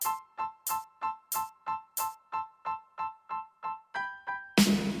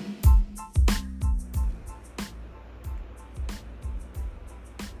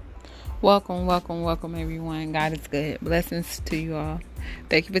Welcome, everyone. God is good. Blessings to you all.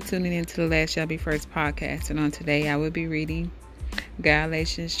 Thank you for tuning in to the Last Shall Be First podcast. And on today, I will be reading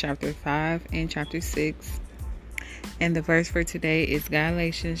Galatians chapter 5 and chapter 6. And the verse for today is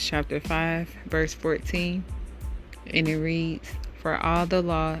Galatians chapter 5, verse 14. And it reads, "For all the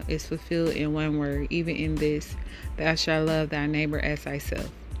law is fulfilled in one word, even in this, thou shalt love thy neighbor as thyself."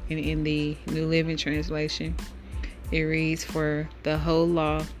 And in the New Living Translation, it reads, "For the whole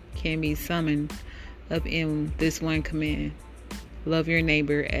law can be summoned up in this one command: love your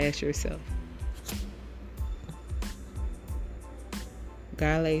neighbor as yourself."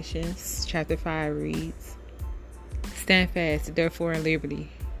 Galatians chapter 5 reads, "Stand fast, therefore, in liberty,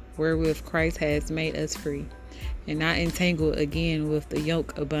 wherewith Christ has made us free, and not entangled again with the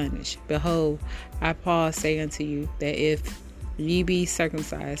yoke of bondage. Behold, I, Paul, say unto you, that if ye be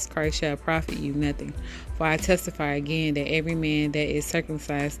circumcised, Christ shall profit you nothing. For I testify again that every man that is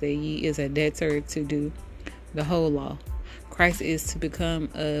circumcised, that ye is a debtor to do the whole law. Christ is to become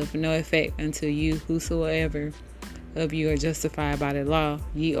of no effect unto you. Whosoever of you are justified by the law,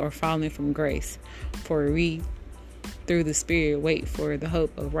 ye are fallen from grace. For we through the Spirit wait for the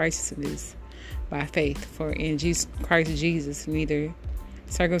hope of righteousness by faith. For in Christ Jesus neither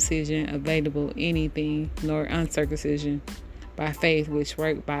circumcision available anything, nor uncircumcision by faith which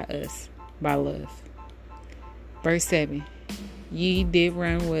work by us by love." Verse 7, "Ye did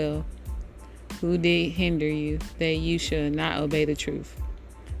run well. Who did hinder you, that you should not obey the truth?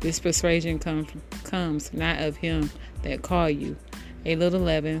 This persuasion comes not of him that called you. A little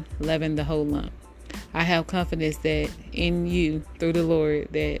leaven leavened the whole lump. I have confidence that in you, through the Lord,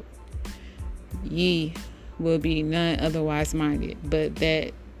 that ye will be none otherwise minded, but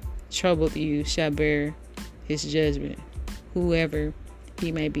that troubled you shall bear his judgment, whoever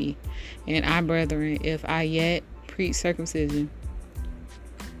he may be. And I, brethren, if I yet preach circumcision,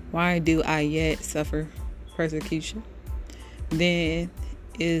 why do I yet suffer persecution? Then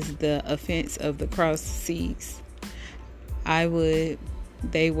is the offense of the cross ceased. I would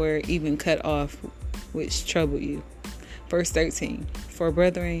they were even cut off which trouble you." Verse 13, "For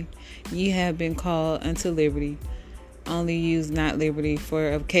brethren, ye have been called unto liberty. Only use not liberty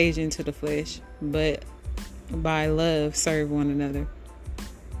for occasion to the flesh, but by love serve one another.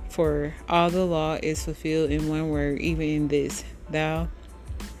 For all the law is fulfilled in one word, even in this, thou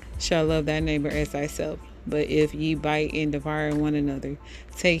shalt love thy neighbor as thyself. But if ye bite and devour one another,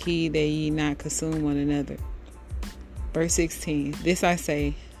 take heed that ye not consume one another." Verse 16, "This I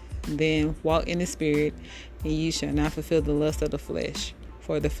say, then walk in the Spirit, and ye shall not fulfill the lust of the flesh.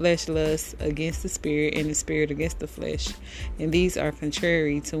 For the flesh lusts against the Spirit, and the Spirit against the flesh. And these are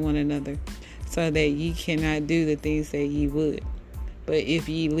contrary to one another, so that ye cannot do the things that ye would. But if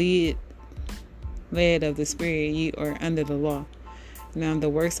ye led of the Spirit, ye are under the law. Now the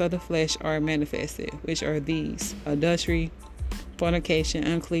works of the flesh are manifested, which are these: adultery, fornication,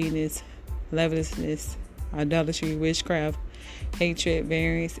 uncleanness, lasciviousness, idolatry, witchcraft, hatred,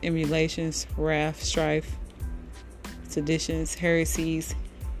 variance, emulations, wrath, strife, seditions, heresies,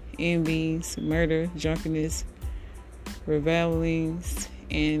 envies, murder, drunkenness, revelings,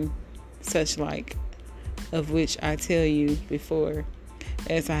 and such like, of which I tell you before,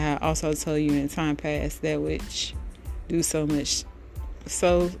 as I have also told you in time past, that which do such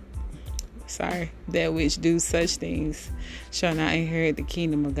things shall not inherit the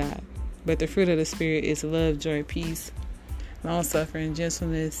kingdom of God. But the fruit of the Spirit is love, joy, peace, long-suffering,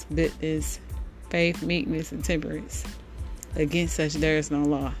 gentleness, goodness, faith, meekness, and temperance. Against such there is no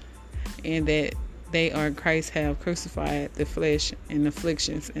law. And that they are Christ have crucified the flesh in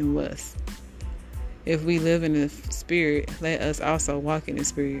afflictions and lusts. If we live in the Spirit, let us also walk in the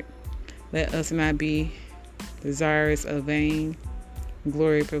Spirit. Let us not be desirous of vain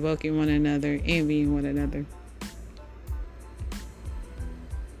glory, provoking one another, envying one another."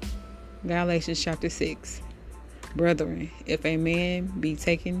 Galatians chapter 6, "Brethren, if a man be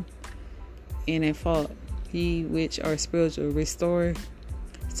taken in a fault, ye which are spiritual, restore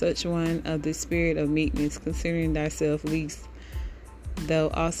such one of the spirit of meekness, considering thyself, lest thou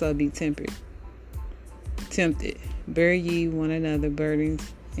also be tempted. Bear ye one another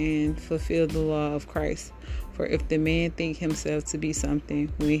burdens, and fulfill the law of Christ. For if the man think himself to be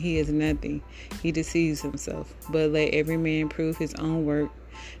something, when he is nothing, he deceives himself. But let every man prove his own work,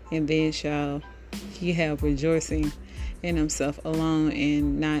 and then shall he have rejoicing in himself alone,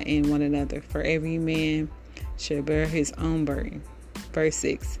 and not in one another. For every man shall bear his own burden." Verse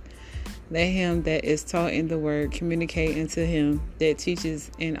 6, "Let him that is taught in the word communicate unto him that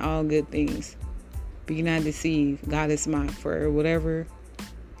teaches in all good things. Be not deceived, God is mocked. For whatever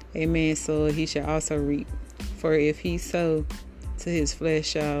a man soweth, he shall also reap. For if he sow to his flesh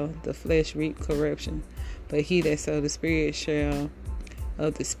shall the flesh reap corruption, but he that sow the Spirit shall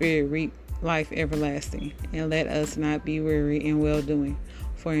of the Spirit reap life everlasting. And let us not be weary in well-doing,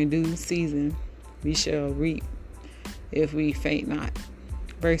 for in due season we shall reap, if we faint not.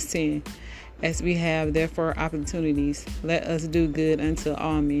 Verse 10. As we have therefore opportunities, let us do good unto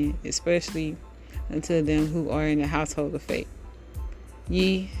all men, especially unto them who are in the household of faith.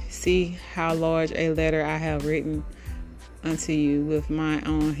 Ye see how large a letter I have written unto you with my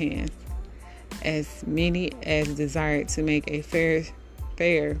own hands. As many as desired to make a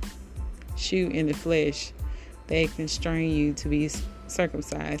fair shew in the flesh, they constrain you to be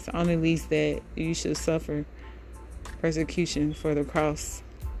circumcised, only least that you should suffer persecution for the cross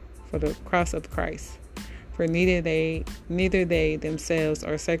of Christ. For neither they themselves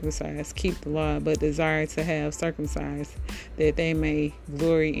are circumcised, keep the law, but desire to have circumcised, that they may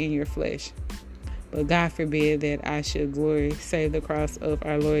glory in your flesh. But God forbid that I should glory, save the cross of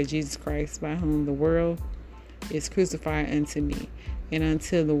our Lord Jesus Christ, by whom the world is crucified unto me, and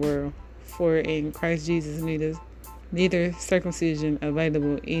unto the world. For in Christ Jesus neither circumcision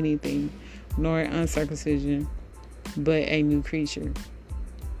available anything, nor uncircumcision, but a new creature.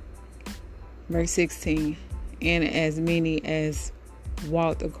 Verse 16. And as many as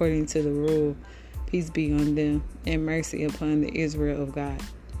walked according to the rule, peace be on them, and mercy upon the Israel of God.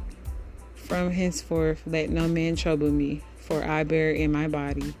 From henceforth let no man trouble me, for I bear in my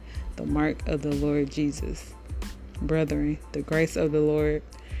body the mark of the Lord Jesus. Brethren, the grace of the Lord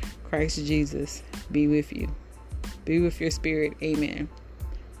Christ Jesus be with you. Be with your spirit. Amen.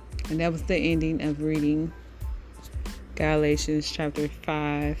 And that was the ending of reading Galatians chapter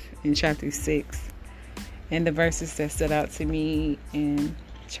 5 and chapter 6. And the verses that stood out to me in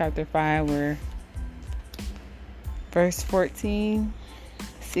chapter 5 were verse 14,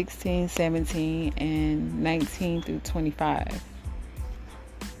 16, 17, and 19 through 25.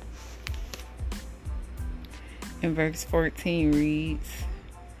 And verse 14 reads,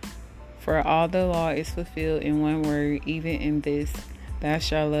 For all the law is fulfilled in one word, even in this, thou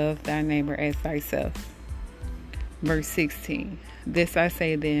shalt love thy neighbor as thyself. Verse 16, This I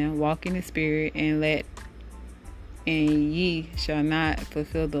say then, walk in the Spirit, and ye shall not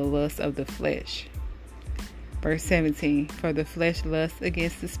fulfill the lust of the flesh. Verse 17, For the flesh lusts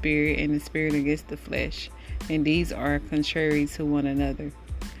against the Spirit, and the Spirit against the flesh, and these are contrary to one another,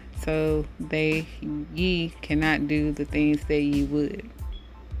 so ye cannot do the things that ye would.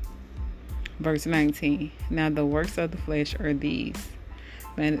 Verse 19, Now the works of the flesh are these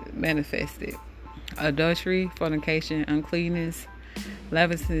manifested: adultery, fornication, uncleanness,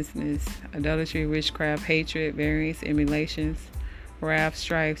 lasciviousness, idolatry, witchcraft, hatred, variance, emulations, wrath,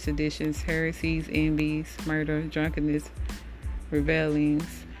 strife, seditions, heresies, envies, murder, drunkenness,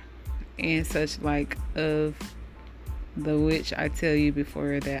 revelings, and such like, of the which I tell you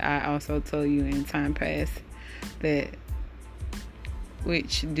before, that I also told you in time past, that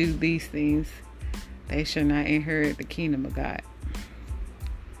which do these things, they shall not inherit the kingdom of God.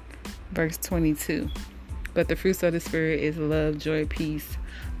 Verse 22, But the fruits of the Spirit is love, joy, peace,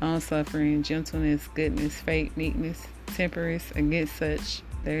 long-suffering, gentleness, goodness, faith, meekness, temperance. Against such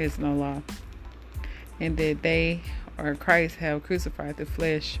there is no law. And that they, or Christ, have crucified the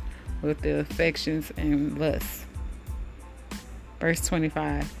flesh with the affections and lusts. Verse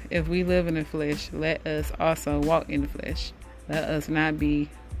 25, If we live in the flesh, let us also walk in the flesh. Let us not be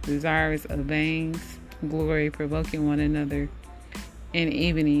desirous of vain glory, provoking one another, and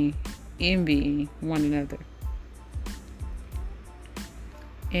envying one another.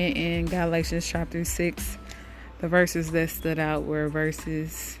 And in Galatians chapter 6, the verses that stood out were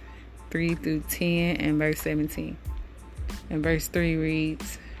verses 3 through 10 and verse 17. And verse 3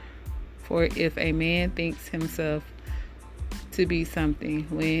 reads, For if a man thinks himself to be something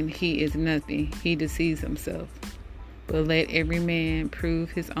when he is nothing, he deceives himself. But let every man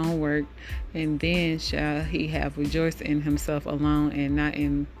prove his own work, and then shall he have rejoiced in himself alone and not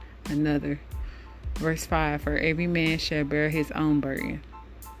in another. Verse 5, For every man shall bear his own burden.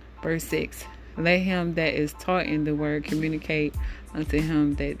 Verse 6, Let him that is taught in the word communicate unto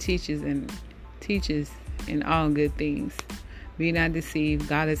him that teaches in all good things. Be not deceived,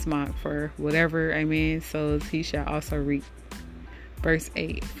 God is mocked, for whatever a man sows, he shall also reap. Verse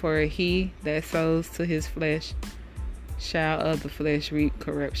 8, For he that sows to his flesh shall of the flesh reap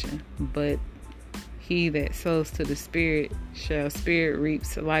corruption, but he that sows to the Spirit shall Spirit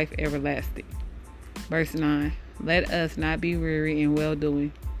reaps life everlasting. Verse 9, Let us not be weary in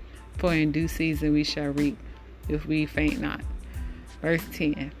well-doing, for in due season we shall reap, if we faint not. Verse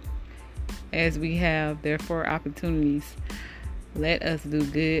 10, As we have therefore opportunities, let us do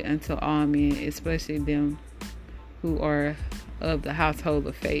good unto all men, especially them who are of the household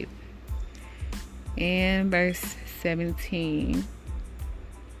of faith. And verse 17,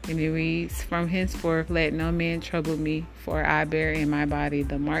 and it reads, "From henceforth let no man trouble me, for I bear in my body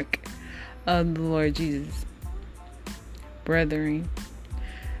the mark of the Lord Jesus. Brethren,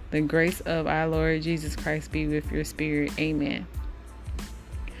 the grace of our Lord Jesus Christ be with your spirit. Amen."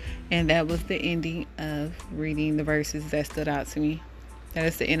 And that was the ending of reading the verses that stood out to me. That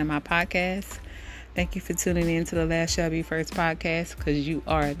is the end of my podcast. Thank you for tuning in to the Last Shall Be First podcast, because you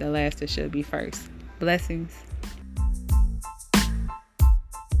are the last that shall be first. Blessings.